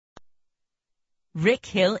Rick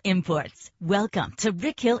Hill Imports. Welcome to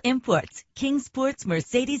Rick Hill Imports, Kingsport's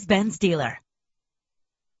Mercedes-Benz dealer.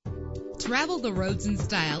 Travel the roads in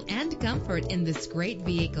style and comfort in this great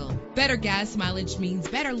vehicle. Better gas mileage means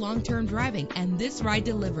better long-term driving, and this ride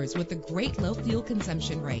delivers with a great low fuel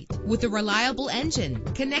consumption rate. With a reliable engine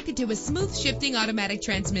connected to a smooth shifting automatic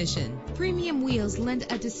transmission, premium wheels lend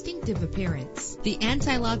a distinctive appearance. The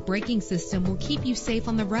anti-lock braking system will keep you safe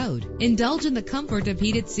on the road. Indulge in the comfort of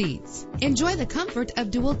heated seats. Enjoy the comfort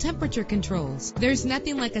of dual temperature controls. There's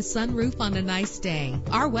nothing like a sunroof on a nice day.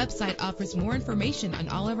 Our website offers more information on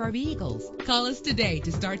all of our vehicles. Call us today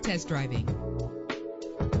to start test driving.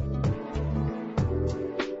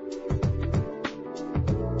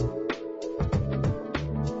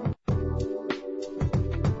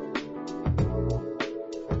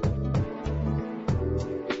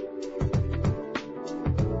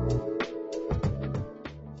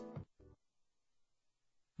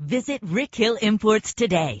 Visit Rick Hill Imports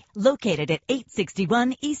today, located at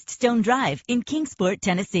 861 East Stone Drive in Kingsport,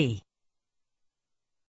 Tennessee.